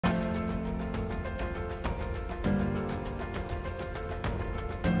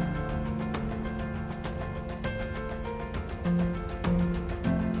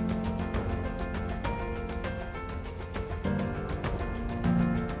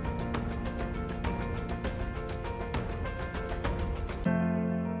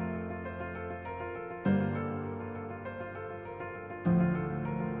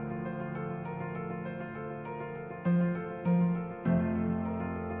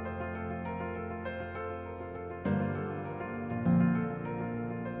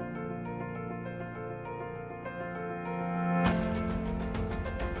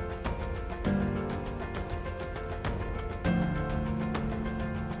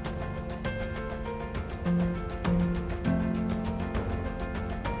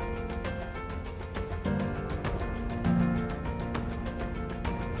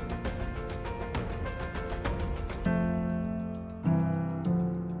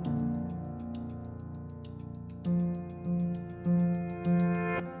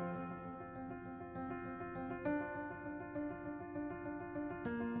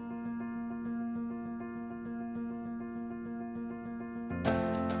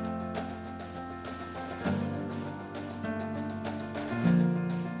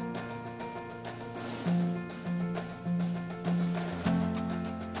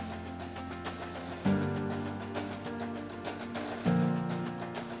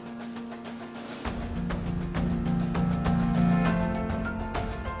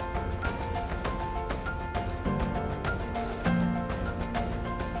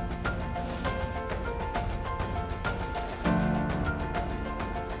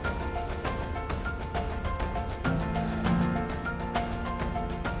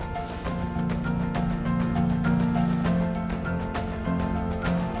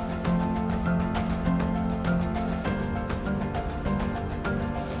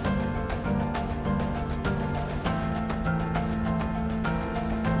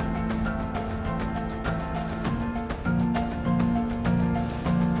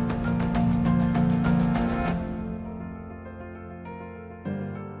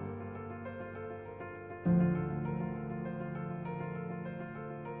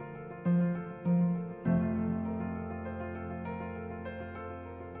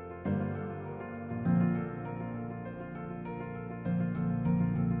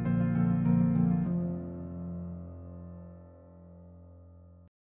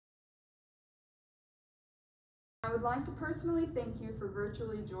I would like to personally thank you for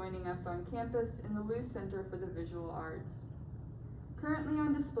virtually joining us on campus in the Luce Center for the Visual Arts. Currently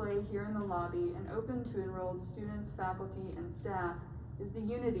on display here in the lobby and open to enrolled students, faculty, and staff is the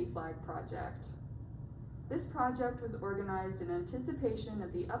Unity Flag Project. This project was organized in anticipation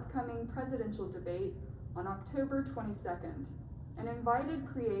of the upcoming presidential debate on October 22nd and invited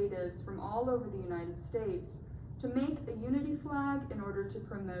creatives from all over the United States to make a unity flag in order to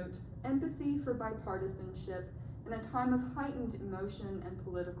promote empathy for bipartisanship in a time of heightened emotion and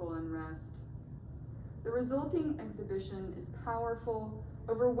political unrest. The resulting exhibition is powerful,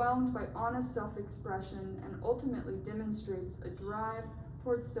 overwhelmed by honest self-expression, and ultimately demonstrates a drive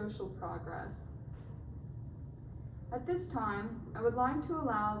towards social progress. At this time, I would like to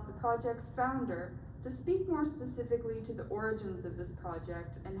allow the project's founder to speak more specifically to the origins of this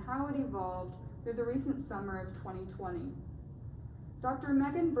project and how it evolved through the recent summer of 2020. Dr.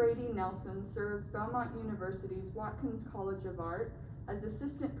 Meaghan Brady Nelson serves Belmont University's Watkins College of Art as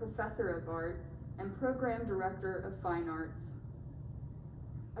Assistant Professor of Art and Program Director of Fine Arts.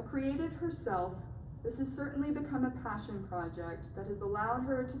 A creative herself, this has certainly become a passion project that has allowed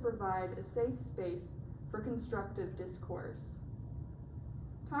her to provide a safe space for constructive discourse.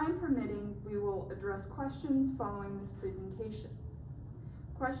 Time permitting, we will address questions following this presentation.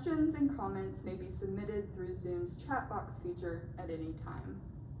 Questions and comments may be submitted through Zoom's chat box feature at any time.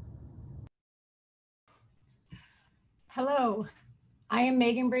 Hello, I am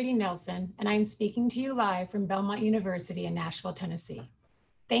Meaghan Brady Nelson, and I am speaking to you live from Belmont University in Nashville, Tennessee.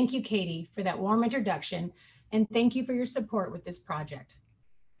 Thank you, Katie, for that warm introduction, and thank you for your support with this project.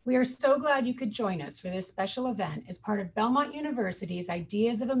 We are so glad you could join us for this special event as part of Belmont University's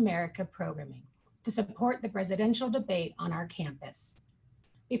Ideas of America programming to support the presidential debate on our campus.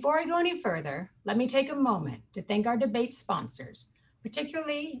 Before I go any further, let me take a moment to thank our debate sponsors,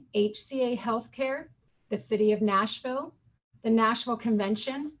 particularly HCA Healthcare, the City of Nashville, the Nashville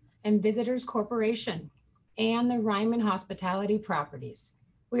Convention, and Visitors Corporation, and the Ryman Hospitality Properties.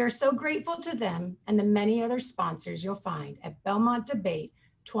 We are so grateful to them and the many other sponsors you'll find at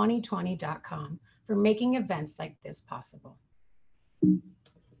BelmontDebate2020.com for making events like this possible.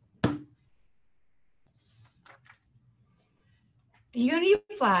 The Unity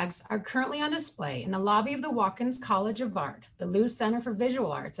flags are currently on display in the lobby of the Watkins College of Art, the Luce Center for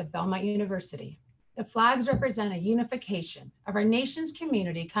Visual Arts at Belmont University. The flags represent a unification of our nation's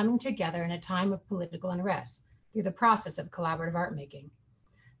community coming together in a time of political unrest through the process of collaborative art making.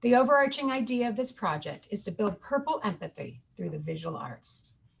 The overarching idea of this project is to build purple empathy through the visual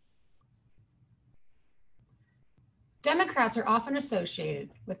arts. Democrats are often associated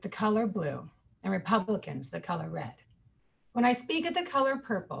with the color blue and Republicans the color red. When I speak of the color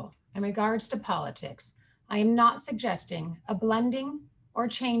purple in regards to politics, I am not suggesting a blending or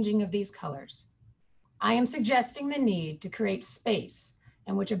changing of these colors. I am suggesting the need to create space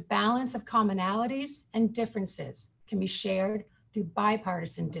in which a balance of commonalities and differences can be shared through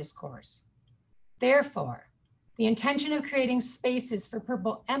bipartisan discourse. Therefore, the intention of creating spaces for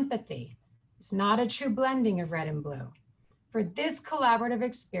purple empathy is not a true blending of red and blue. For this collaborative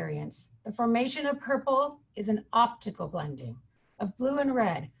experience, the formation of purple is an optical blending of blue and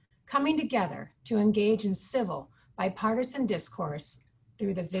red coming together to engage in civil bipartisan discourse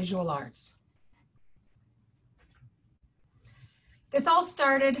through the visual arts. This all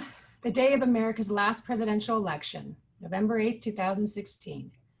started the day of America's last presidential election, November 8,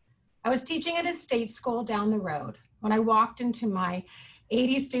 2016. I was teaching at a state school down the road when I walked into my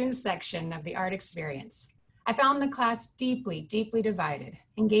 80 student section of the art experience. I found the class deeply, deeply divided,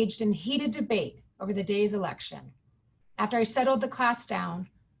 engaged in heated debate over the day's election. After I settled the class down,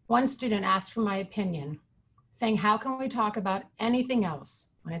 one student asked for my opinion, saying, how can we talk about anything else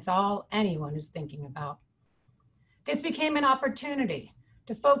when it's all anyone is thinking about? This became an opportunity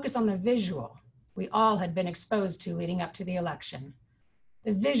to focus on the visual we all had been exposed to leading up to the election,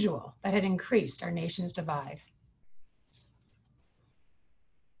 the visual that had increased our nation's divide.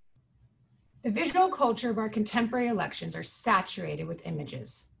 The visual culture of our contemporary elections are saturated with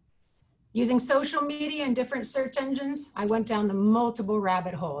images. Using social media and different search engines, I went down the multiple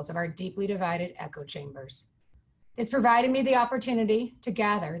rabbit holes of our deeply divided echo chambers. This provided me the opportunity to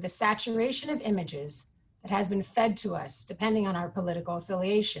gather the saturation of images that has been fed to us depending on our political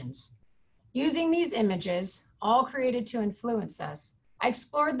affiliations. Using these images, all created to influence us, I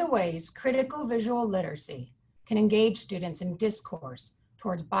explored the ways critical visual literacy can engage students in discourse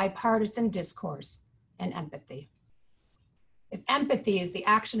towards bipartisan discourse and empathy. If empathy is the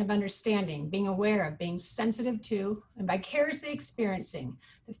action of understanding, being aware of, being sensitive to, and vicariously experiencing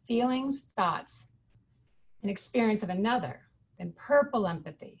the feelings, thoughts, and experience of another, then purple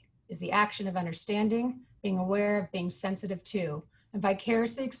empathy is the action of understanding, being aware of, being sensitive to, and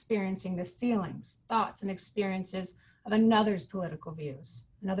vicariously experiencing the feelings, thoughts, and experiences of another's political views,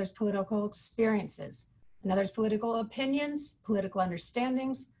 another's political experiences, another's political opinions, political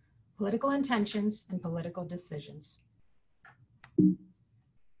understandings, political intentions, and political decisions.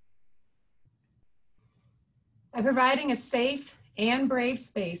 By providing a safe and brave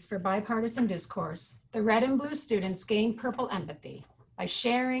space for bipartisan discourse, the red and blue students gain purple empathy by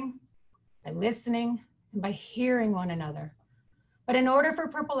sharing, by listening, and by hearing one another. But in order for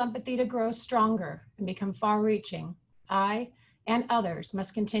purple empathy to grow stronger and become far-reaching, I and others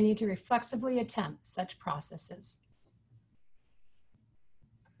must continue to reflexively attempt such processes.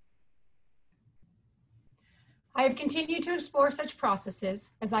 I have continued to explore such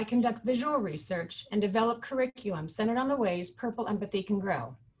processes as I conduct visual research and develop curriculum centered on the ways purple empathy can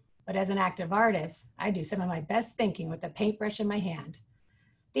grow. But as an active artist, I do some of my best thinking with a paintbrush in my hand.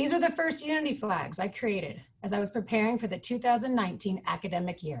 These were the first unity flags I created as I was preparing for the 2019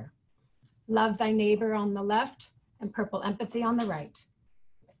 academic year. Love thy neighbor on the left and purple empathy on the right.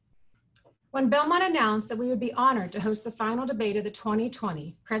 When Belmont announced that we would be honored to host the final debate of the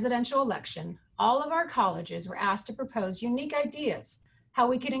 2020 presidential election, all of our colleges were asked to propose unique ideas how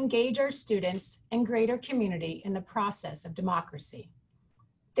we could engage our students and greater community in the process of democracy.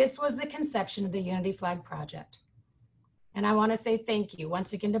 This was the conception of the Unity Flag Project. And I want to say thank you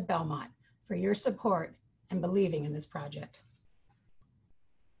once again to Belmont for your support and believing in this project.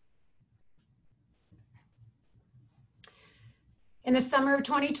 In the summer of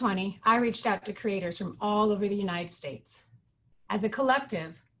 2020, I reached out to creators from all over the United States. As a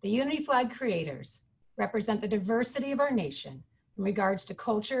collective, the Unity Flag creators represent the diversity of our nation in regards to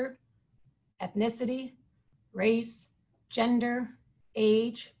culture, ethnicity, race, gender,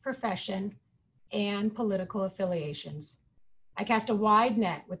 age, profession, and political affiliations. I cast a wide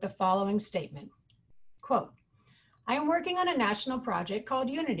net with the following statement, quote, I am working on a national project called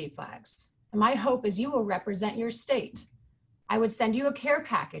Unity Flags, and my hope is you will represent your state. I would send you a care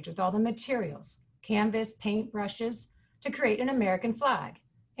package with all the materials, canvas, paint, brushes, to create an American flag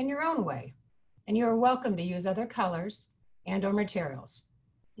in your own way. And you are welcome to use other colors and or materials.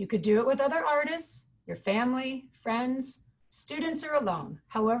 You could do it with other artists, your family, friends, students, or alone,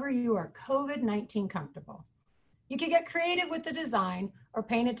 however you are COVID-19 comfortable. You can get creative with the design or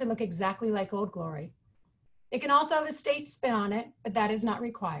paint it to look exactly like Old Glory. It can also have a state spin on it, but that is not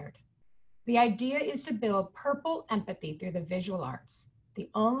required. The idea is to build purple empathy through the visual arts. The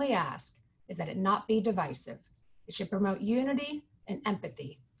only ask is that it not be divisive. It should promote unity and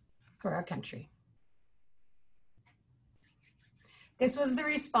empathy for our country. This was the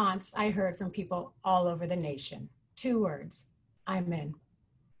response I heard from people all over the nation. 2 words, I'm in.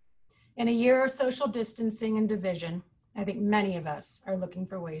 In a year of social distancing and division, I think many of us are looking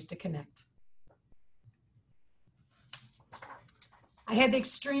for ways to connect. I had the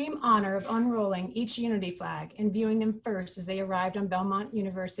extreme honor of unrolling each Unity flag and viewing them first as they arrived on Belmont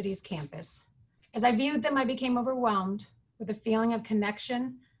University's campus. As I viewed them, I became overwhelmed with a feeling of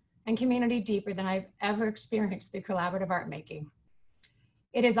connection and community deeper than I've ever experienced through collaborative art making.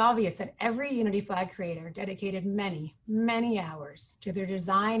 It is obvious that every Unity flag creator dedicated many, many hours to their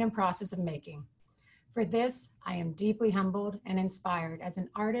design and process of making. For this, I am deeply humbled and inspired as an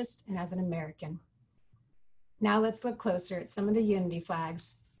artist and as an American. Now let's look closer at some of the Unity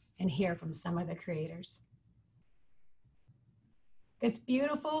flags and hear from some of the creators. This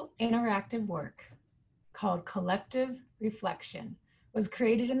beautiful interactive work called Collective Reflection was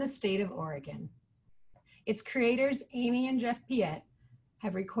created in the state of Oregon. Its creators, Amy and Jeff Piet,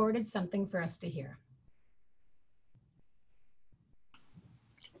 have recorded something for us to hear.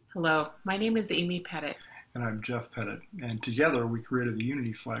 Hello, my name is Amy Pettit. And I'm Jeff Pettit, and together we created the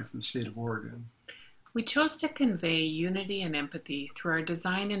Unity Flag for the state of Oregon. We chose to convey unity and empathy through our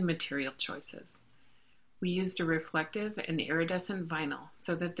design and material choices. We used a reflective and iridescent vinyl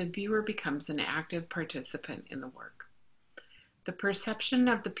so that the viewer becomes an active participant in the work. The perception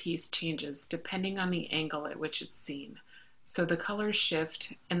of the piece changes depending on the angle at which it's seen, so the colors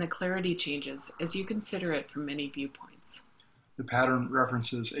shift and the clarity changes as you consider it from many viewpoints. The pattern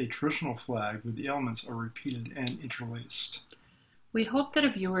references a traditional flag, but the elements are repeated and interlaced. We hope that a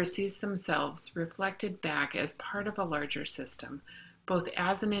viewer sees themselves reflected back as part of a larger system, both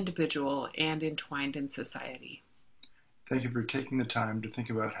as an individual and entwined in society. Thank you for taking the time to think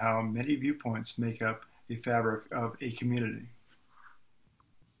about how many viewpoints make up a fabric of a community.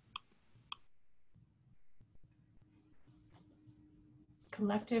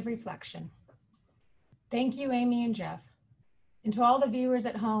 Collective reflection. Thank you, Amy and Jeff. And to all the viewers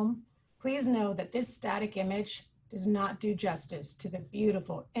at home, please know that this static image does not do justice to the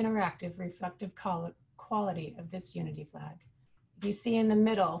beautiful, interactive, reflective quality of this unity flag. If you see in the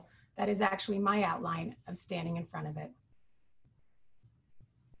middle, that is actually my outline of standing in front of it.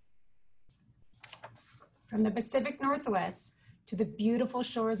 From the Pacific Northwest to the beautiful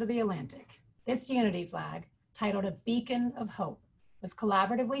shores of the Atlantic, this unity flag, titled A Beacon of Hope, was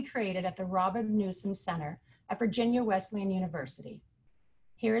collaboratively created at the Robert Newsom Center at Virginia Wesleyan University.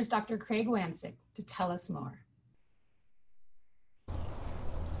 Here is Dr. Craig Wansink to tell us more.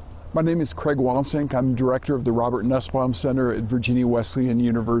 My name is Craig Wansink. I'm director of the Robert Nussbaum Center at Virginia Wesleyan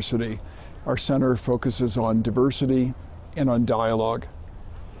University. Our center focuses on diversity and on dialogue.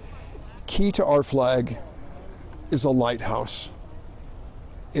 Key to our flag is a lighthouse.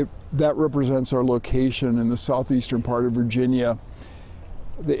 That represents our location in the southeastern part of Virginia.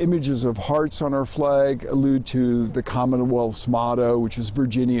 The images of hearts on our flag allude to the Commonwealth's motto, which is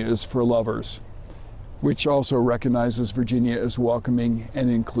Virginia is for lovers, which also recognizes Virginia as welcoming and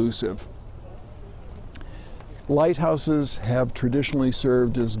inclusive. Lighthouses have traditionally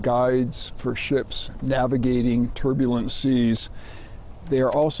served as guides for ships navigating turbulent seas. They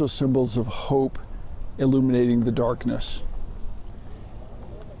are also symbols of hope, illuminating the darkness.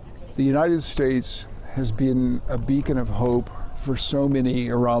 The United States has been a beacon of hope for so many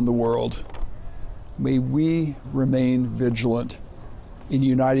around the world. May we remain vigilant in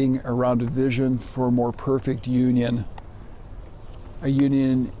uniting around a vision for a more perfect union, a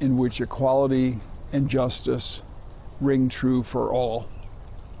union in which equality and justice ring true for all.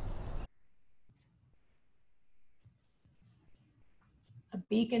 A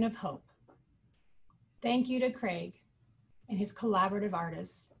beacon of hope. Thank you to Craig and his collaborative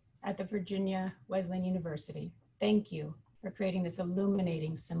artists at the Virginia Wesleyan University. Thank you for creating this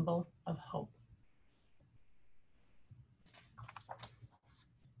illuminating symbol of hope.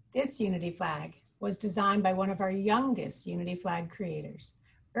 This unity flag was designed by one of our youngest unity flag creators,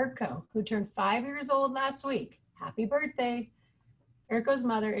 Urko, who turned 5 years old last week. Happy birthday. Urko's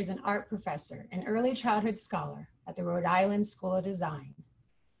mother is an art professor and early childhood scholar at the Rhode Island School of Design.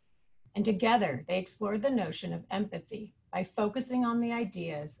 And together they explored the notion of empathy by focusing on the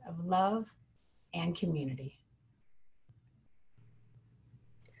ideas of love and community.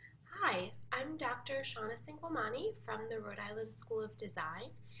 Hi, I'm Dr. Shauna Singwamani from the Rhode Island School of Design,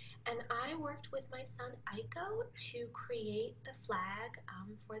 and I worked with my son Aiko to create the flag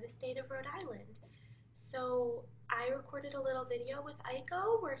for the state of Rhode Island. So I recorded a little video with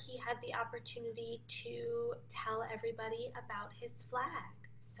Aiko where he had the opportunity to tell everybody about his flag.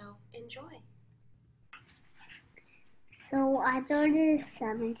 So enjoy. So I thought the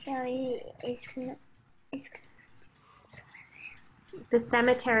cemetery is The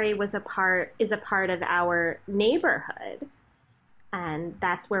cemetery is a part of our neighborhood, and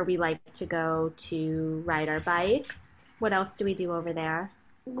that's where we like to go to ride our bikes. What else do we do over there?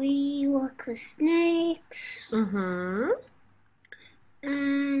 we work with snakes. Mm-hmm.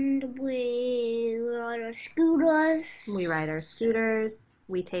 And we ride our scooters. We ride our scooters.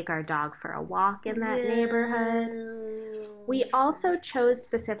 We take our dog for a walk in that neighborhood. We also chose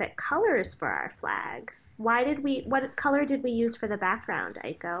specific colors for our flag. What color did we use for the background,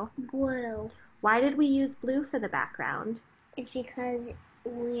 Aiko? Blue. Why did we use blue for the background? It's because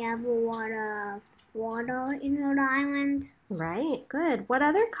we have a lot of water in Rhode Island. Right, good. What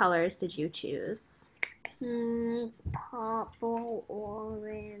other colors did you choose? Pink, purple,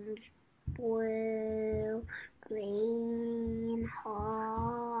 orange, blue, green,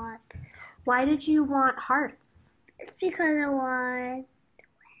 hearts. Why did you want hearts? It's because I want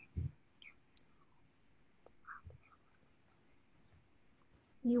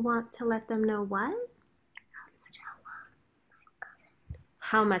You want to let them know what?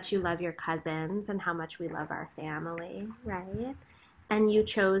 How much you love your cousins and how much we love our family, right? And you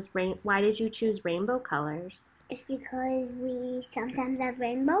chose why did you choose rainbow colors? It's because we sometimes have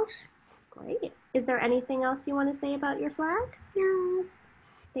rainbows. Great. Is there anything else you want to say about your flag? No.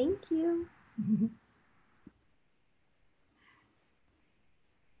 Thank you.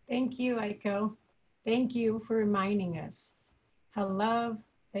 Thank you, Aiko. Thank you for reminding us how love,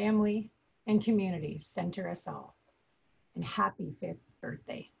 family, and community center us all. And happy 5th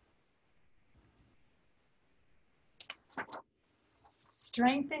birthday.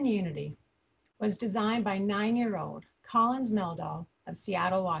 Strength and Unity was designed by 9-year-old Collins Meldal of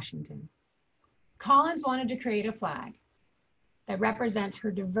Seattle, Washington. Collins wanted to create a flag that represents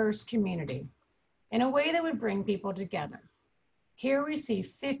her diverse community in a way that would bring people together. Here we see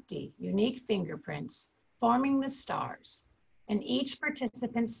 50 unique fingerprints forming the stars and each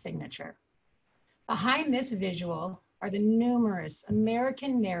participant's signature. Behind this visual are the numerous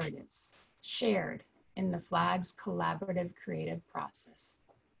American narratives shared in the flag's collaborative creative process.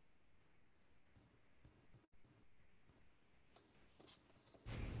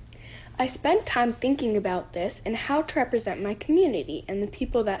 I spent time thinking about this and how to represent my community and the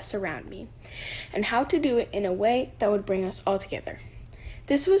people that surround me, and how to do it in a way that would bring us all together.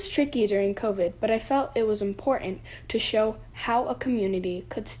 This was tricky during COVID, but I felt it was important to show how a community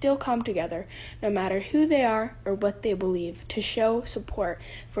could still come together no matter who they are or what they believe, to show support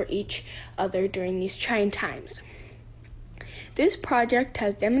for each other during these trying times. This project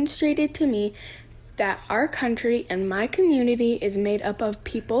has demonstrated to me that our country and my community is made up of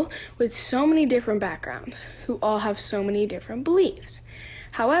people with so many different backgrounds, who all have so many different beliefs.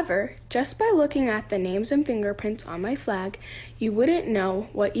 However, just by looking at the names and fingerprints on my flag, you wouldn't know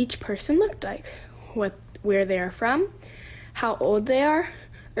what each person looked like, where they are from, how old they are,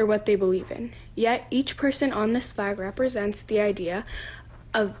 or what they believe in. Yet each person on this flag represents the idea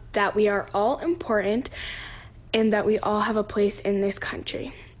of that we are all important and that we all have a place in this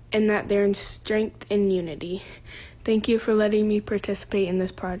country, and that there's strength in unity. Thank you for letting me participate in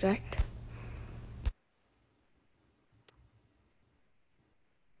this project.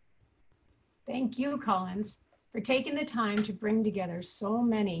 Thank you, Collins, for taking the time to bring together so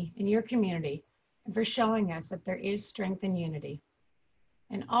many in your community and for showing us that there is strength in unity.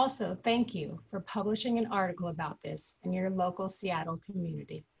 And also, thank you for publishing an article about this in your local Seattle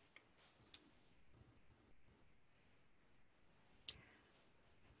community.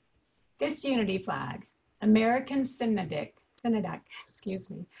 This unity flag, American Synodic,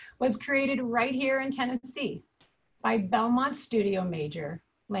 was created right here in Tennessee by Belmont studio major,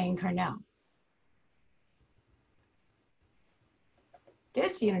 Lane Carnell.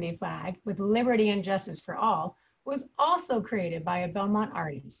 This unity flag, with liberty and justice for all, was also created by a Belmont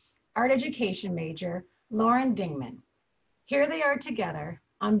artist, art education major, Lauren Dingman. Here they are together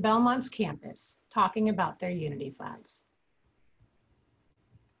on Belmont's campus, talking about their unity flags.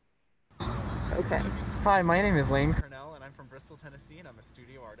 Okay. Hi, my name is Lane Carnell, and I'm from Bristol, Tennessee, and I'm a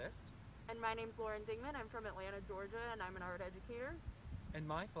studio artist. And my name's Lauren Dingman. I'm from Atlanta, Georgia, and I'm an art educator. And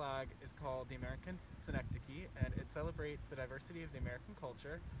my flag is called the American Synecdoche, and it celebrates the diversity of the American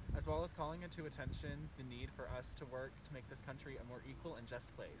culture, as well as calling into attention the need for us to work to make this country a more equal and just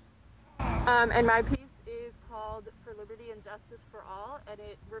place. And my piece is called For Liberty and Justice for All, and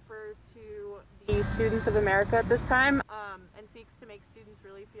it refers to the students of America at this time, and seeks to make students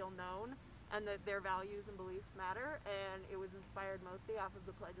really feel known and that their values and beliefs matter. And it was inspired mostly off of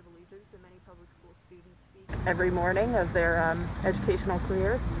the Pledge of Allegiance that many public school students speak every morning of their educational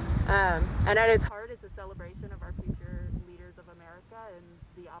career. And at its heart, it's a celebration of our future leaders of America and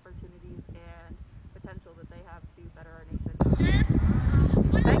the opportunities and potential that they have to better our nation.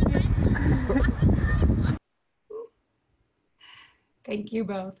 Thank you. Thank you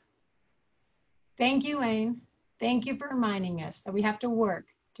both. Thank you, Lane. Thank you for reminding us that we have to work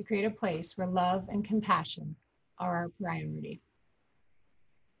to create a place where love and compassion are our priority.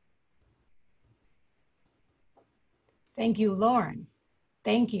 Thank you, Lauren.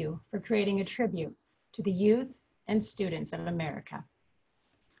 Thank you for creating a tribute to the youth and students of America.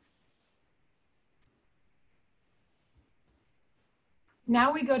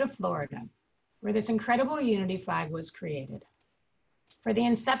 Now we go to Florida, where this incredible unity flag was created. For the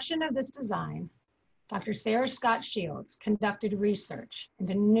inception of this design, Dr. Sarah Scott Shields conducted research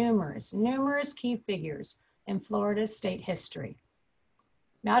into numerous key figures in Florida's state history.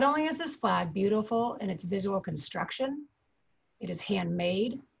 Not only is this flag beautiful in its visual construction, it is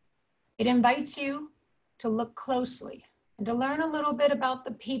handmade. It invites you to look closely and to learn a little bit about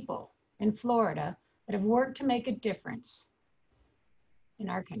the people in Florida that have worked to make a difference in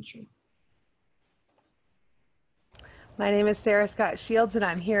our country. My name is Sarah Scott Shields, and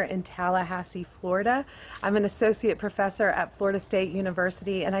I'm here in Tallahassee, Florida. I'm an associate professor at Florida State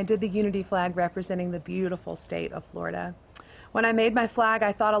University, and I did the unity flag representing the beautiful state of Florida. When I made my flag,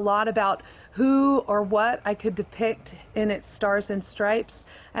 I thought a lot about who or what I could depict in its stars and stripes,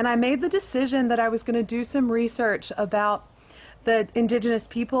 and I made the decision that I was going to do some research about the indigenous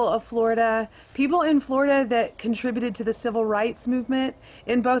people of Florida, people in Florida that contributed to the civil rights movement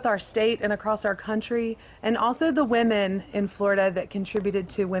in both our state and across our country, and also the women in Florida that contributed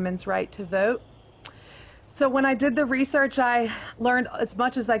to women's right to vote. So when I did the research, I learned as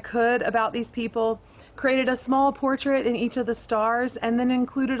much as I could about these people, created a small portrait in each of the stars, and then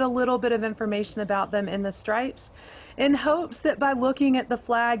included a little bit of information about them in the stripes, in hopes that by looking at the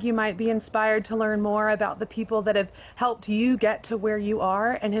flag, you might be inspired to learn more about the people that have helped you get to where you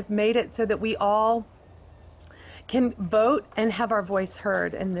are and have made it so that we all can vote and have our voice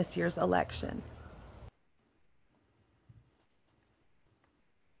heard in this year's election.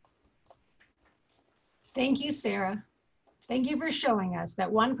 Thank you, Sarah. Thank you for showing us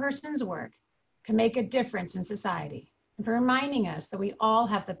that one person's work can make a difference in society and for reminding us that we all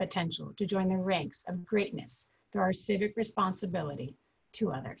have the potential to join the ranks of greatness through our civic responsibility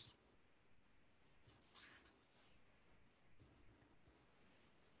to others.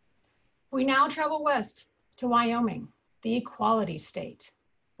 We now travel west to Wyoming, the equality state,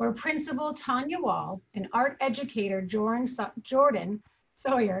 where Principal Tanya Wall and art educator Jordan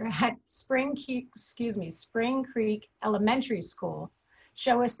Sawyer at Spring Creek Elementary School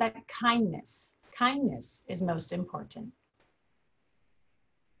show us that kindness is most important.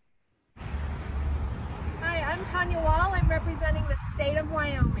 Hi, I'm Tanya Wall. I'm representing the state of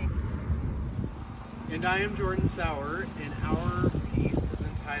Wyoming. And I am Jordan Sauer, and our piece is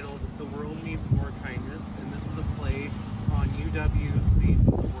entitled The World Needs More Kindness, and this is a play on UW's theme,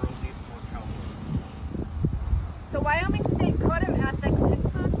 The World Needs More Cowboys. The Wyoming State Code of Ethics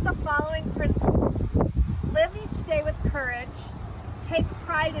includes the following principles. Live each day with courage. Take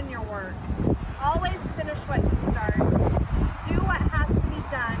pride in your work. Always finish what you start. Do what has to be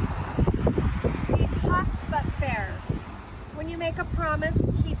done. Be tough but fair. When you make a promise,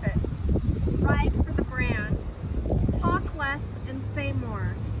 keep it. Ride for the brand. Talk less and say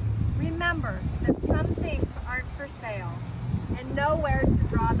more. Remember that some things aren't for sale, and know where to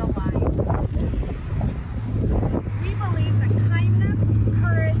draw the line. We believe that kindness,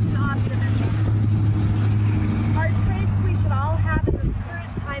 courage, and optimism are traits we should all have in this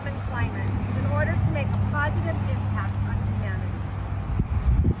current time and climate in order to make a positive impact on humanity.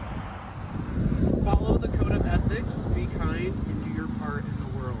 Follow the code of ethics, be kind, and do your part in the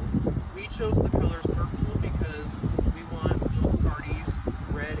world. We chose the colors purple because we want both parties,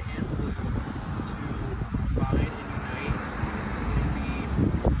 red and blue, to combine and unite and be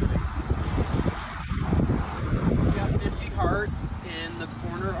kind. We have 50 hearts in the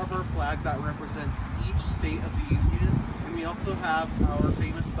corner of our flag that represents each state of the Union, and we also have our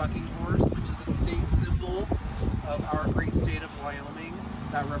famous bucking horse, which is a state symbol of our great state of Wyoming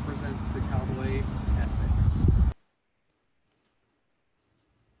that represents the cowboy ethics.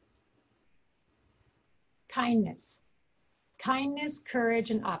 Kindness,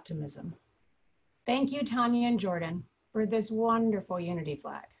 courage, and optimism. Thank you, Tanya and Jordan, for this wonderful unity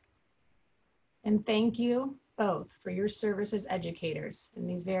flag. And thank you both for your service as educators in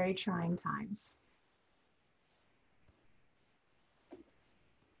these very trying times.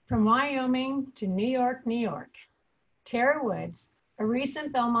 From Wyoming to New York, New York, Tara Woods, a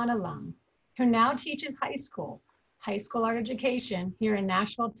recent Belmont alum who now teaches high school art education here in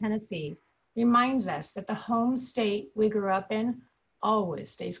Nashville, Tennessee, reminds us that the home state we grew up in always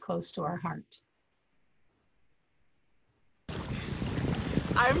stays close to our heart.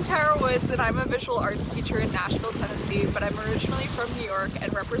 I'm Tara Woods, and I'm a visual arts teacher in Nashville, Tennessee, but I'm originally from New York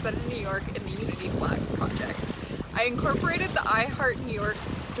and represented New York in the Unity Flag project. I incorporated the I Heart New York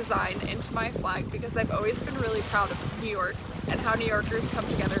design into my flag because I've always been really proud of New York and how New Yorkers come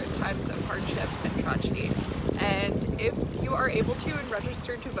together in times of hardship and tragedy. And if you are able to and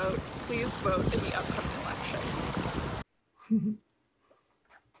registered to vote, please vote in the upcoming election.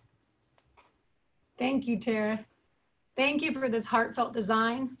 Thank you, Tara. Thank you for this heartfelt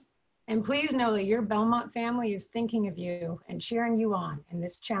design. And please know that your Belmont family is thinking of you and cheering you on in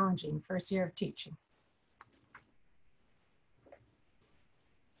this challenging first year of teaching.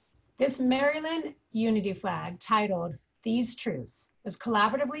 This Maryland Unity flag titled These Truths was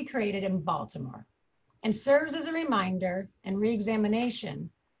collaboratively created in Baltimore and serves as a reminder and re-examination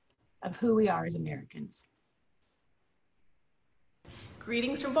of who we are as Americans.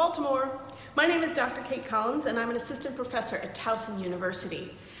 Greetings from Baltimore. My name is Dr. Kate Collins, and I'm an assistant professor at Towson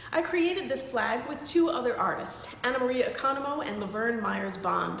University. I created this flag with two other artists, Anna Maria Economo and Laverne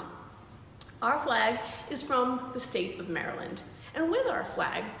Myers-Bond. Our flag is from the state of Maryland, and with our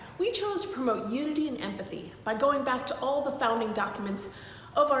flag, we chose to promote unity and empathy by going back to all the founding documents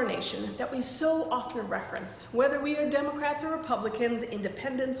of our nation that we so often reference, whether we are Democrats or Republicans,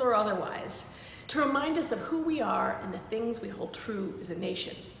 independents or otherwise, to remind us of who we are and the things we hold true as a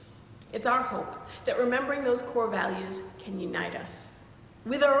nation. It's our hope that remembering those core values can unite us.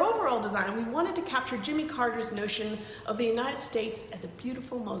 With our overall design, we wanted to capture Jimmy Carter's notion of the United States as a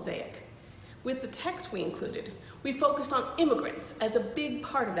beautiful mosaic. With the text we included, we focused on immigrants as a big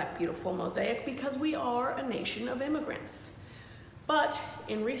part of that beautiful mosaic because we are a nation of immigrants. But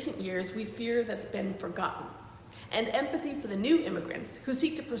in recent years, we fear that's been forgotten. And empathy for the new immigrants who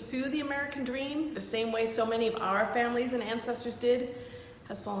seek to pursue the American dream the same way so many of our families and ancestors did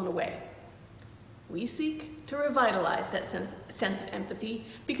has fallen away. We seek to revitalize that sense of empathy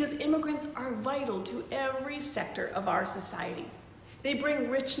because immigrants are vital to every sector of our society. They bring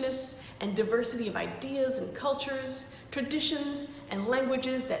richness and diversity of ideas and cultures, traditions and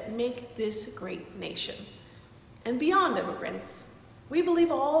languages that make this great nation. And beyond immigrants, we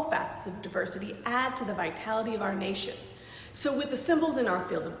believe all facets of diversity add to the vitality of our nation. So with the symbols in our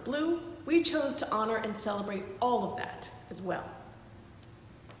field of blue, we chose to honor and celebrate all of that as well.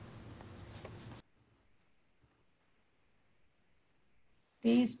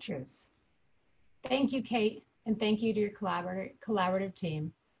 These truths. Thank you, Kate, and thank you to your collaborative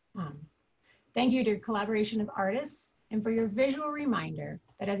team. Thank you to your collaboration of artists and for your visual reminder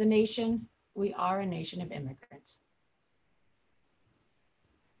that as a nation, we are a nation of immigrants.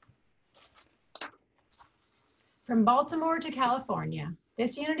 From Baltimore to California,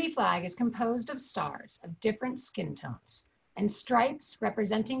 this unity flag is composed of stars of different skin tones and stripes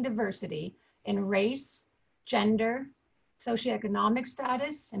representing diversity in race, gender, socioeconomic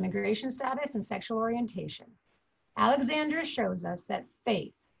status, immigration status, and sexual orientation. Alexandra shows us that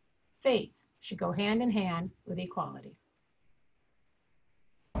faith should go hand in hand with equality.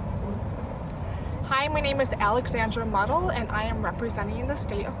 Hi, my name is Alexandra Muddle, and I am representing the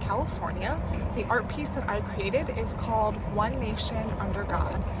state of California. The art piece that I created is called One Nation Under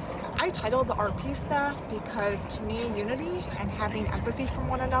God. I titled the art piece that because to me, unity and having empathy for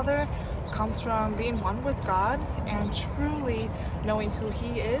one another comes from being one with God and truly knowing who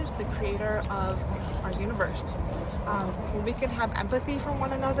He is, the creator of our universe. When we can have empathy for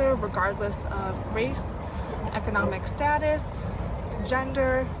one another regardless of race, economic status,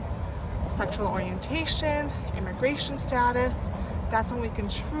 gender, sexual orientation, immigration status, that's when we can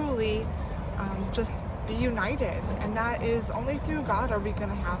truly just be united. And that is only through God are we going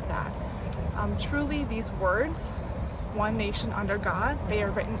to have that. Truly, these words, one nation under God, they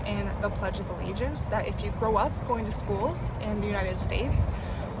are written in the Pledge of Allegiance, that if you grow up going to schools in the United States,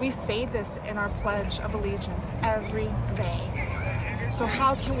 we say this in our Pledge of Allegiance every day. So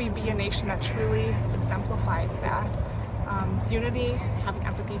how can we be a nation that truly exemplifies that? Unity, having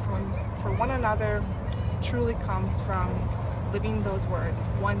empathy for one another, truly comes from living those words,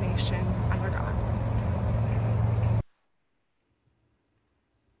 one nation under God.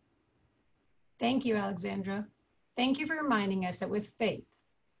 Thank you, Alexandra. Thank you for reminding us that with faith,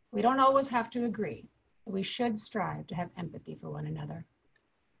 we don't always have to agree, but we should strive to have empathy for one another.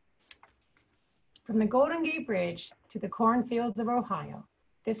 From the Golden Gate Bridge to the cornfields of Ohio,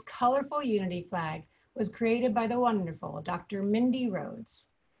 this colorful unity flag was created by the wonderful Dr. Mindy Rhodes.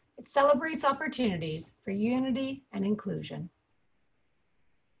 It celebrates opportunities for unity and inclusion.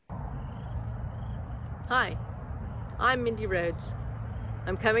 Hi, I'm Mindy Rhodes.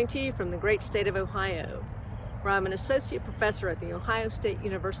 I'm coming to you from the great state of Ohio, where I'm an associate professor at The Ohio State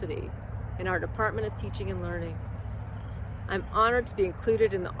University in our Department of Teaching and Learning. I'm honored to be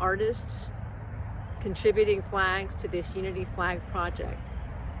included in the artists contributing flags to this Unity Flag project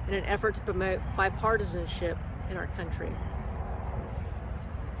in an effort to promote bipartisanship in our country.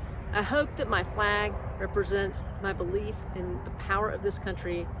 I hope that my flag represents my belief in the power of this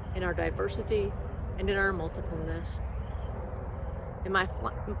country, in our diversity, and in our multipleness. In my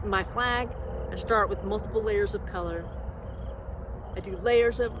flag, I start with multiple layers of color. I do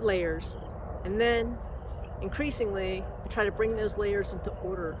layers of layers, and then, increasingly, I try to bring those layers into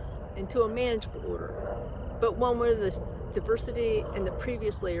order, into a manageable order, but one where the diversity and the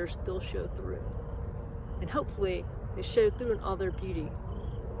previous layers still show through. And hopefully, they show through in all their beauty,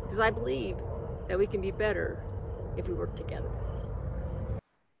 because I believe that we can be better if we work together.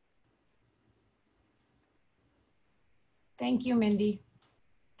 Thank you, Mindy.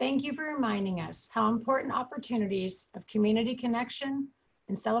 Thank you for reminding us how important opportunities of community connection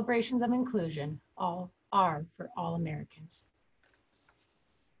and celebrations of inclusion all are for all Americans.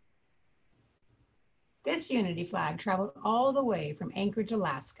 This unity flag traveled all the way from Anchorage,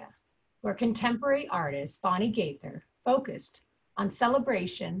 Alaska, where contemporary artist Bonnie Gaither focused on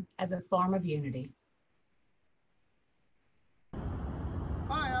celebration as a form of unity.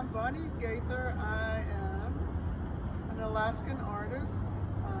 Hi, I'm Bonnie Gaither. I am an Alaskan artist.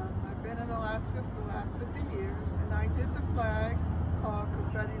 I've been in Alaska for the last 50 years, and I did the flag called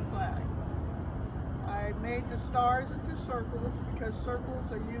Confetti Flag. I made the stars into circles because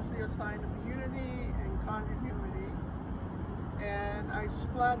circles are usually a sign of unity and continuity, and I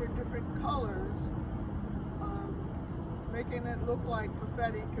splattered different colors, making it look like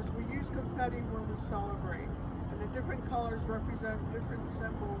confetti, because we use confetti when we celebrate, and the different colors represent different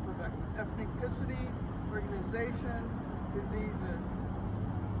symbols of ethnicity, organizations, diseases,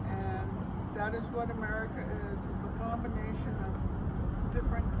 and that is what America is. It's a combination of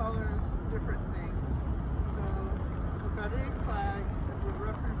different colors, different things. So, confetti flag is a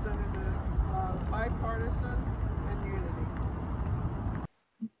representative of bipartisan and unity.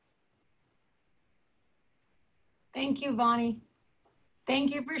 Thank you, Bonnie.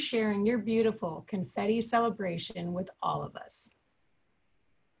 Thank you for sharing your beautiful confetti celebration with all of us.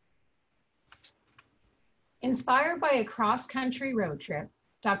 Inspired by a cross-country road trip,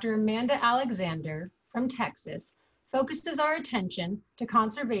 Dr. Amanda Alexander from Texas focuses our attention to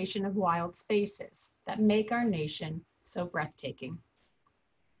conservation of wild spaces that make our nation so breathtaking.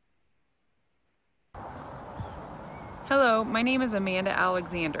 Hello, my name is Amanda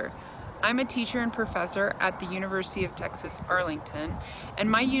Alexander. I'm a teacher and professor at the University of Texas, Arlington, and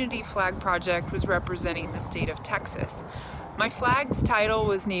my Unity Flag project was representing the state of Texas. My flag's title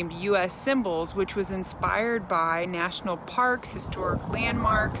was named U.S. Symbols, which was inspired by national parks, historic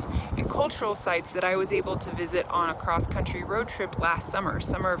landmarks, and cultural sites that I was able to visit on a cross-country road trip last summer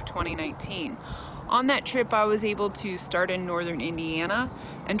of 2019. On that trip, I was able to start in northern Indiana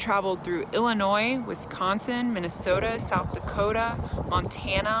and traveled through Illinois, Wisconsin, Minnesota, South Dakota,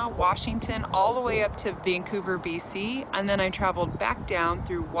 Montana, Washington, all the way up to Vancouver, BC, and then I traveled back down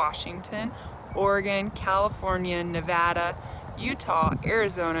through Washington, Oregon, California, Nevada, Utah,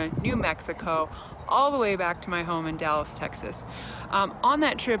 Arizona, New Mexico, all the way back to my home in Dallas, Texas. On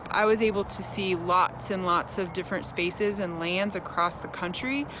that trip, I was able to see lots and lots of different spaces and lands across the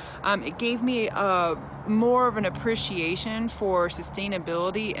country. It gave me more of an appreciation for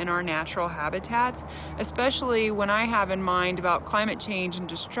sustainability in our natural habitats, especially when I have in mind about climate change and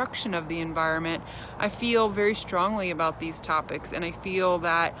destruction of the environment. I feel very strongly about these topics, and I feel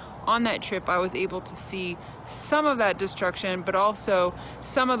that on that trip I was able to see some of that destruction, but also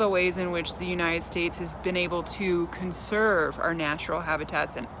some of the ways in which the United States has been able to conserve our natural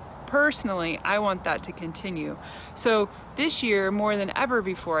habitats. And personally, I want that to continue. So this year, more than ever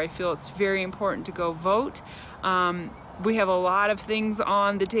before, I feel it's very important to go vote. We have a lot of things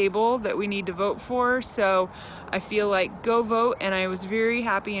on the table that we need to vote for, so I feel like go vote, and I was very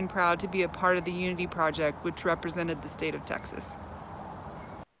happy and proud to be a part of the Unity Project, which represented the state of Texas.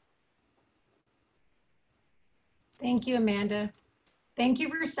 Thank you, Amanda. Thank you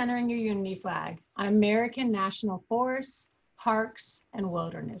for centering your Unity flag on American national forests, parks, and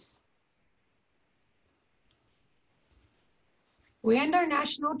wilderness. We end our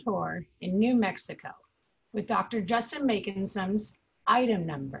national tour in New Mexico with Dr. Justin Makinson's item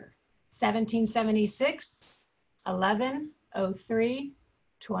number 1776 1103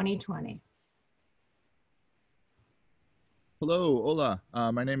 2020. Hello, hola.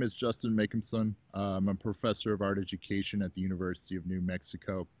 My name is Justin Makinson. I'm a professor of art education at the University of New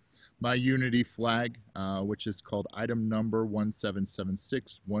Mexico. My Unity flag, which is called item number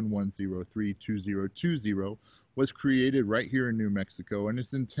 1776 1103 2020, was created right here in New Mexico and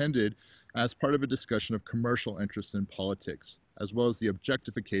is intended as part of a discussion of commercial interests in politics, as well as the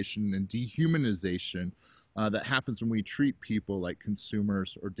objectification and dehumanization that happens when we treat people like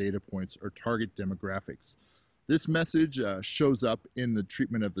consumers or data points or target demographics. This message shows up in the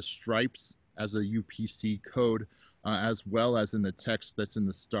treatment of the stripes as a UPC code, as well as in the text that's in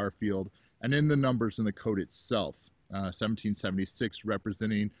the star field and in the numbers in the code itself. 1776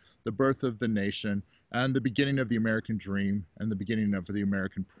 representing the birth of the nation and the beginning of the American dream and the beginning of the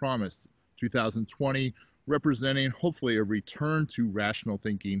American promise. 2020 representing hopefully a return to rational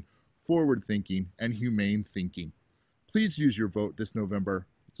thinking, forward thinking, and humane thinking. Please use your vote this November.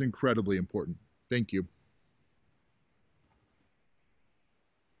 It's incredibly important. Thank you.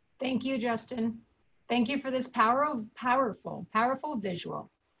 Thank you, Justin. Thank you for this powerful visual,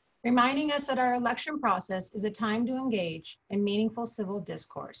 reminding us that our election process is a time to engage in meaningful civil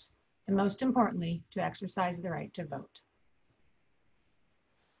discourse, and most importantly, to exercise the right to vote.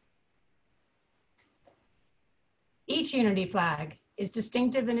 Each Unity flag is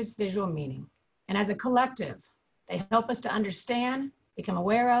distinctive in its visual meaning, and as a collective, they help us to understand, become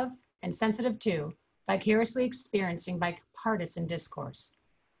aware of, and sensitive to vicariously experiencing bipartisan discourse.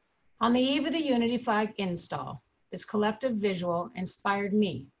 On the eve of the Unity flag install, this collective visual inspired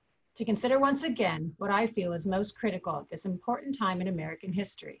me to consider once again what I feel is most critical at this important time in American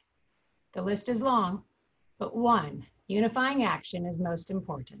history. The list is long, but one unifying action is most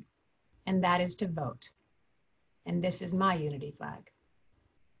important, and that is to vote. And this is my Unity flag.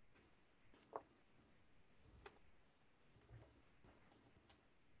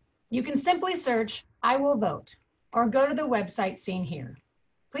 You can simply search, "I will vote," or go to the website seen here.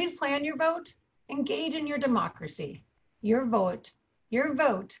 Please plan your vote, engage in your democracy. Your vote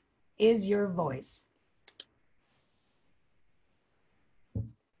is your voice.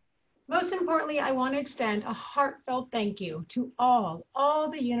 Most importantly, I want to extend a heartfelt thank you to all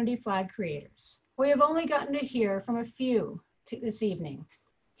the Unity flag creators. We have only gotten to hear from a few this evening.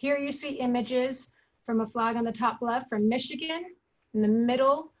 Here you see images from a flag on the top left from Michigan, in the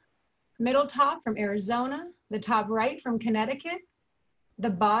middle top from Arizona, the top right from Connecticut, the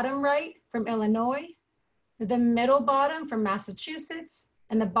bottom right from Illinois, the middle bottom from Massachusetts,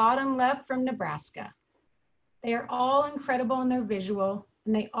 and the bottom left from Nebraska. They are all incredible in their visual,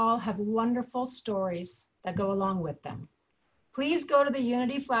 and they all have wonderful stories that go along with them. Please go to the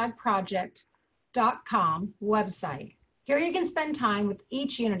unityflagproject.com website. Here you can spend time with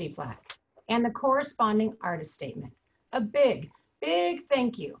each Unity flag and the corresponding artist statement. A big, big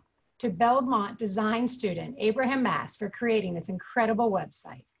thank you to Belmont design student Abraham Mass for creating this incredible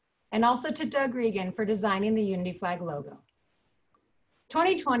website, and also to Doug Regan for designing the Unity flag logo.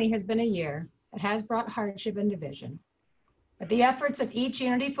 2020 has been a year that has brought hardship and division, but the efforts of each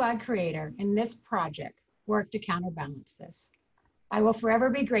Unity flag creator in this project work to counterbalance this. I will forever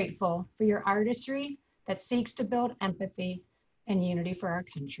be grateful for your artistry that seeks to build empathy and unity for our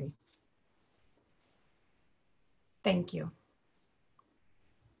country. Thank you.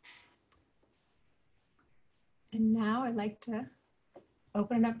 And now I'd like to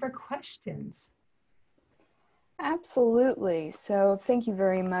open it up for questions. Absolutely. So thank you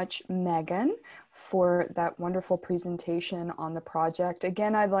very much, Meaghan, for that wonderful presentation on the project.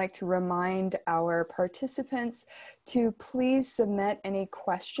 Again, I'd like to remind our participants to please submit any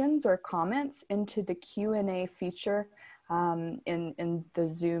questions or comments into the Q&A feature in the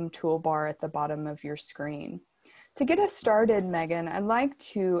Zoom toolbar at the bottom of your screen. To get us started, Meaghan, I'd like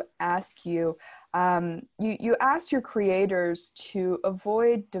to ask you, you asked your creators to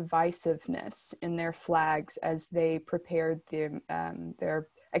avoid divisiveness in their flags as they prepared their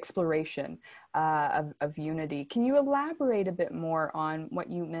exploration of unity. Can you elaborate a bit more on what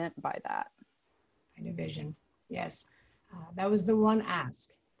you meant by that? Division, yes. That was the one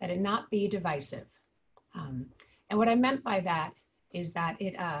ask, that it not be divisive. And what I meant by that is that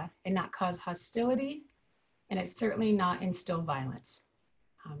it not cause hostility, and it's certainly not instill violence.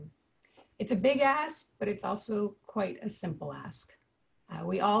 It's a big ask, but it's also quite a simple ask.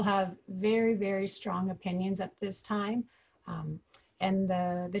 We all have very, very strong opinions at this time. And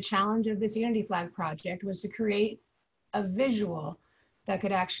the challenge of this Unity Flag project was to create a visual that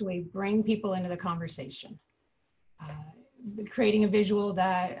could actually bring people into the conversation. Creating a visual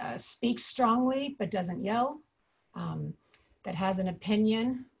that speaks strongly, but doesn't yell, that has an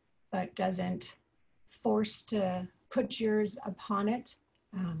opinion, but doesn't force to put yours upon it.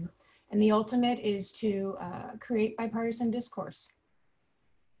 And the ultimate is to create bipartisan discourse.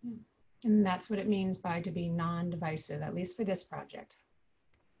 And that's what it means by to be non-divisive, at least for this project.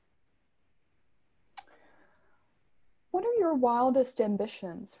 What are your wildest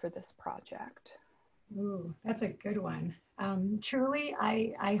ambitions for this project? Ooh, that's a good one. Truly,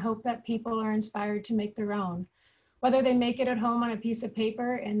 I hope that people are inspired to make their own. Whether they make it at home on a piece of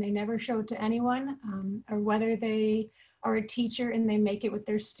paper and they never show it to anyone, or whether they are a teacher and they make it with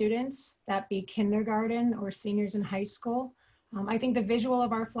their students, that be kindergarten or seniors in high school. I think the visual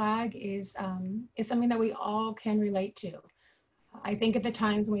of our flag is something that we all can relate to. I think at the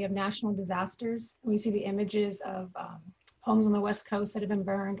times when we have national disasters, we see the images of homes on the West Coast that have been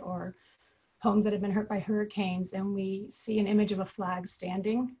burned or homes that have been hurt by hurricanes, and we see an image of a flag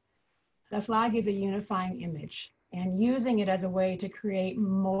standing. The flag is a unifying image, and using it as a way to create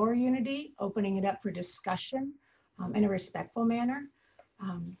more unity, opening it up for discussion in a respectful manner.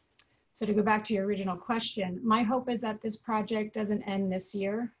 So to go back to your original question, my hope is that this project doesn't end this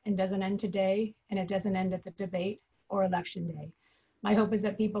year and doesn't end today, and it doesn't end at the debate or election day. My hope is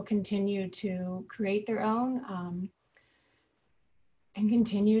that people continue to create their own and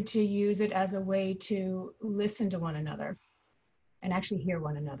continue to use it as a way to listen to one another and actually hear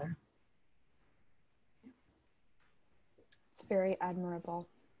one another. It's very admirable.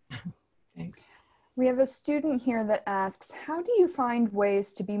 Thanks. We have a student here that asks, how do you find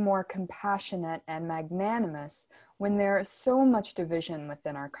ways to be more compassionate and magnanimous when there is so much division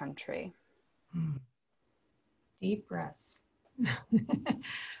within our country? Deep breaths.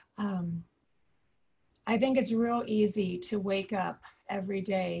 I think it's real easy to wake up every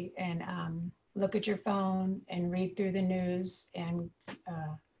day and look at your phone and read through the news and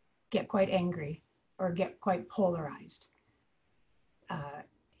get quite angry or get quite polarized.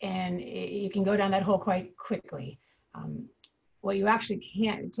 And you can go down that hole quite quickly. Well, you actually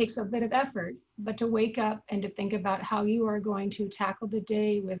can't. It takes a bit of effort, but to wake up and to think about how you are going to tackle the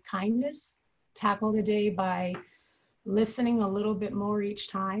day with kindness, tackle the day by listening a little bit more each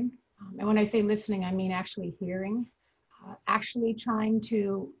time. And when I say listening, I mean actually hearing, actually trying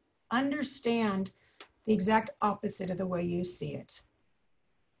to understand the exact opposite of the way you see it.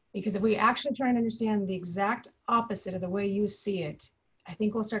 Because if we actually try and understand the exact opposite of the way you see it, I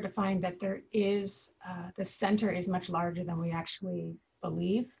think we'll start to find that there is, the center is much larger than we actually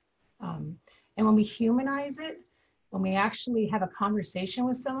believe. And when we humanize it, when we actually have a conversation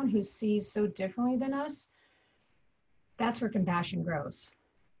with someone who sees so differently than us, that's where compassion grows,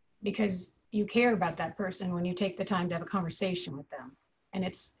 because you care about that person when you take the time to have a conversation with them. And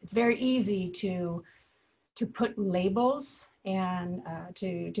it's very easy to put labels and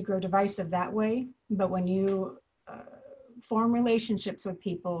to grow divisive that way. But when you form relationships with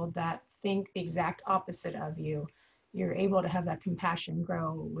people that think the exact opposite of you, you're able to have that compassion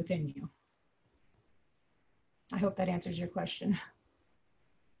grow within you. I hope that answers your question.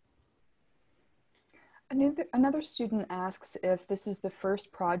 Another student asks if this is the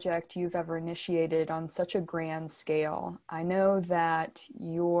first project you've ever initiated on such a grand scale. I know that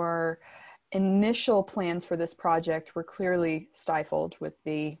your initial plans for this project were clearly stifled with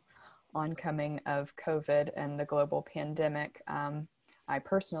the oncoming of COVID and the global pandemic. I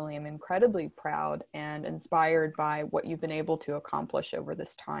personally am incredibly proud and inspired by what you've been able to accomplish over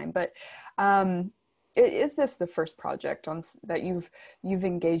this time. But is this the first project that you've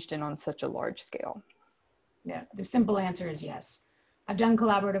engaged in on such a large scale? Yeah, the simple answer is yes. I've done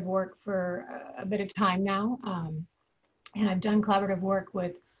collaborative work for a bit of time now, and I've done collaborative work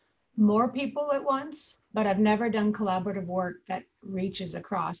with more people at once, but I've never done collaborative work that reaches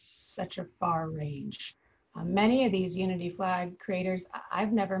across such a far range. Many of these Unity Flag creators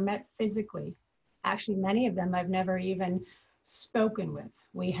I've never met physically. Actually, many of them I've never even spoken with.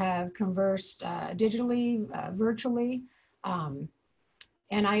 We have conversed digitally, virtually,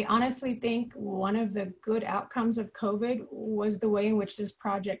 and I honestly think one of the good outcomes of COVID was the way in which this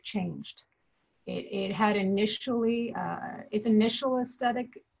project changed. It had initially, its initial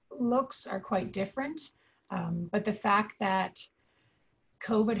aesthetic looks are quite different, but the fact that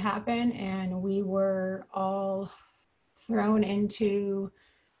COVID happened and we were all thrown into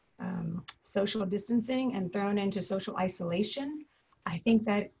social distancing and thrown into social isolation, I think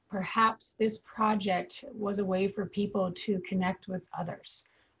that perhaps this project was a way for people to connect with others.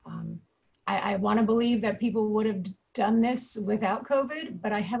 I want to believe that people would have done this without COVID,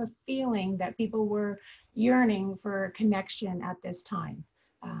 but I have a feeling that people were yearning for connection at this time.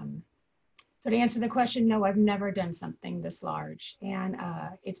 So to answer the question, no, I've never done something this large. And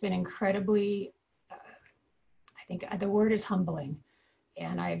it's been incredibly, I think the word is humbling.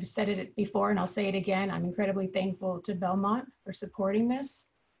 And I've said it before and I'll say it again, I'm incredibly thankful to Belmont for supporting this,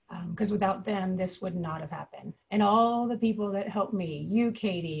 because without them, this would not have happened. And all the people that helped me, you,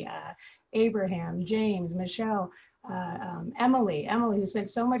 Katie, Abraham, James, Michelle, Emily, who spent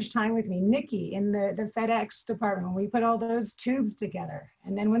so much time with me, Nikki in the FedEx department, when we put all those tubes together.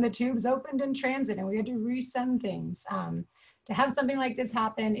 And then when the tubes opened in transit and we had to resend things, to have something like this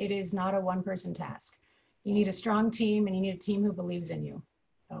happen, it is not a one-person task. You need a strong team and you need a team who believes in you.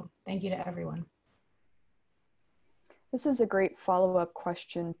 So thank you to everyone. This is a great follow-up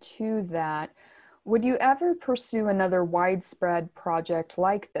question to that. Would you ever pursue another widespread project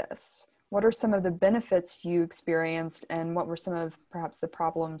like this? What are some of the benefits you experienced and what were some of perhaps the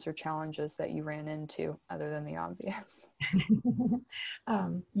problems or challenges that you ran into other than the obvious?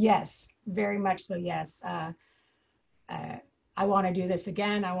 Yes, very much so, yes. I want to do this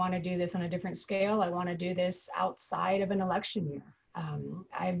again. I want to do this on a different scale. I want to do this outside of an election year.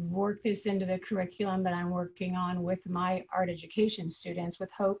 I've worked this into the curriculum that I'm working on with my art education students with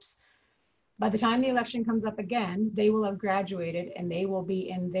hopes by the time the election comes up again, they will have graduated and they will be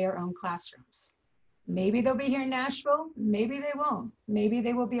in their own classrooms. Maybe they'll be here in Nashville, maybe they won't. Maybe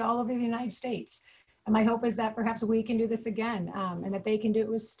they will be all over the United States. And my hope is that perhaps we can do this again and that they can do it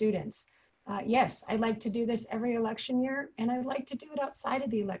with students. Yes, I'd like to do this every election year and I'd like to do it outside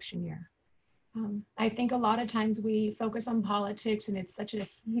of the election year. I think a lot of times we focus on politics and it's such a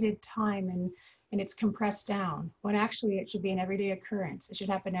heated time and it's compressed down, when actually it should be an everyday occurrence. It should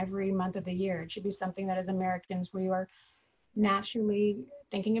happen every month of the year. It should be something that as Americans we are naturally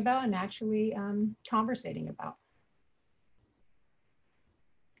thinking about and naturally conversating about.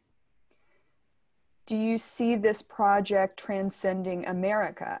 Do you see this project transcending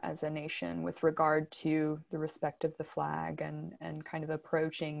America as a nation with regard to the respect of the flag and kind of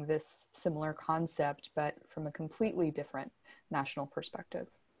approaching this similar concept, but from a completely different national perspective?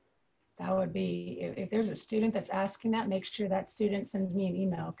 That would be, if there's a student that's asking that, make sure that student sends me an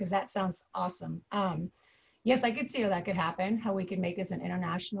email because that sounds awesome. Yes, I could see how that could happen, how we could make this an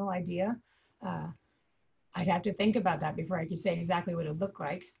international idea. I'd have to think about that before I could say exactly what it would look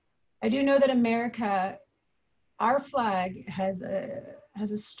like. I do know that America, our flag has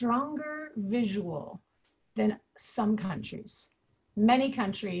a stronger visual than some countries. Many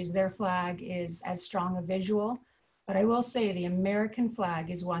countries, their flag is as strong a visual, but I will say the American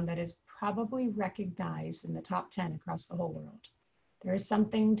flag is one that is probably recognized in the top 10 across the whole world. There is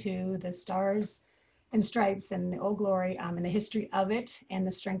something to the stars and stripes and the Old Glory and the history of it and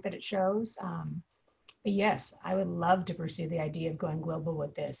the strength that it shows. But yes, I would love to pursue the idea of going global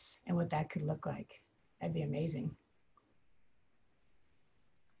with this and what that could look like. That'd be amazing.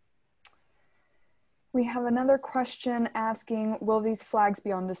 We have another question asking, will these flags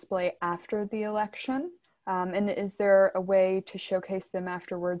be on display after the election? And is there a way to showcase them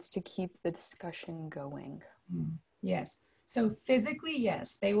afterwards to keep the discussion going? Yes. So physically,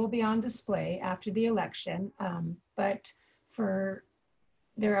 yes, they will be on display after the election. But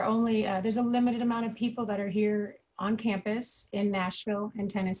there are only, there's a limited amount of people that are here on campus in Nashville and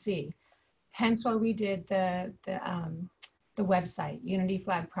Tennessee. Hence why we did the website,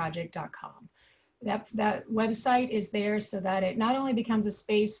 unityflagproject.com. That website is there so that it not only becomes a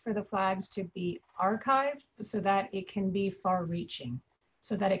space for the flags to be archived, but so that it can be far-reaching,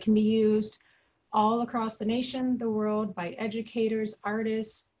 so that it can be used all across the nation, the world, by educators,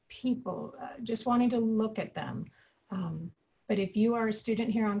 artists, people, just wanting to look at them. But if you are a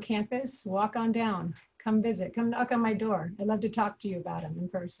student here on campus, walk on down, come visit, come knock on my door. I'd love to talk to you about them in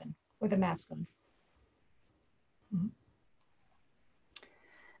person with a mask on.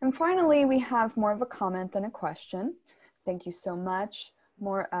 And finally, we have more of a comment than a question. Thank you so much.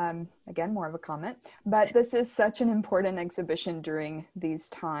 Again, more of a comment, but this is such an important exhibition during these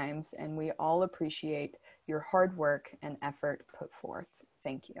times, and we all appreciate your hard work and effort put forth.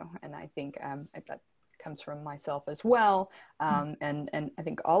 Thank you. And I think that comes from myself as well, and I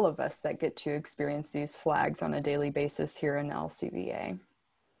think all of us that get to experience these flags on a daily basis here in LCVA.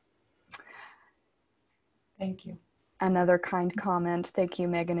 Thank you. Another kind comment. Thank you,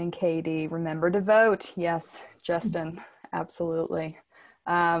 Megan and Katie. Remember to vote. Yes, Justin, absolutely.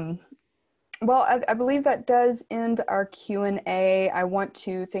 Well, I believe that does end our Q&A. I want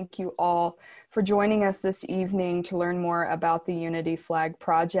to thank you all for joining us this evening to learn more about the Unity Flag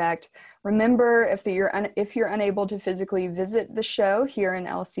Project. Remember, if you're unable to physically visit the show here in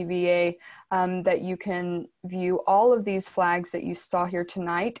LCVA, that you can view all of these flags that you saw here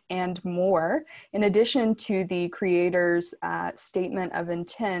tonight and more, in addition to the creator's statement of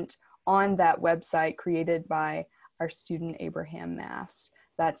intent on that website created by our student Abraham Mast.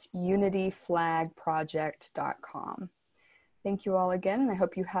 That's unityflagproject.com. Thank you all again, and I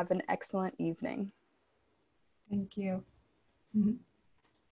hope you have an excellent evening. Thank you.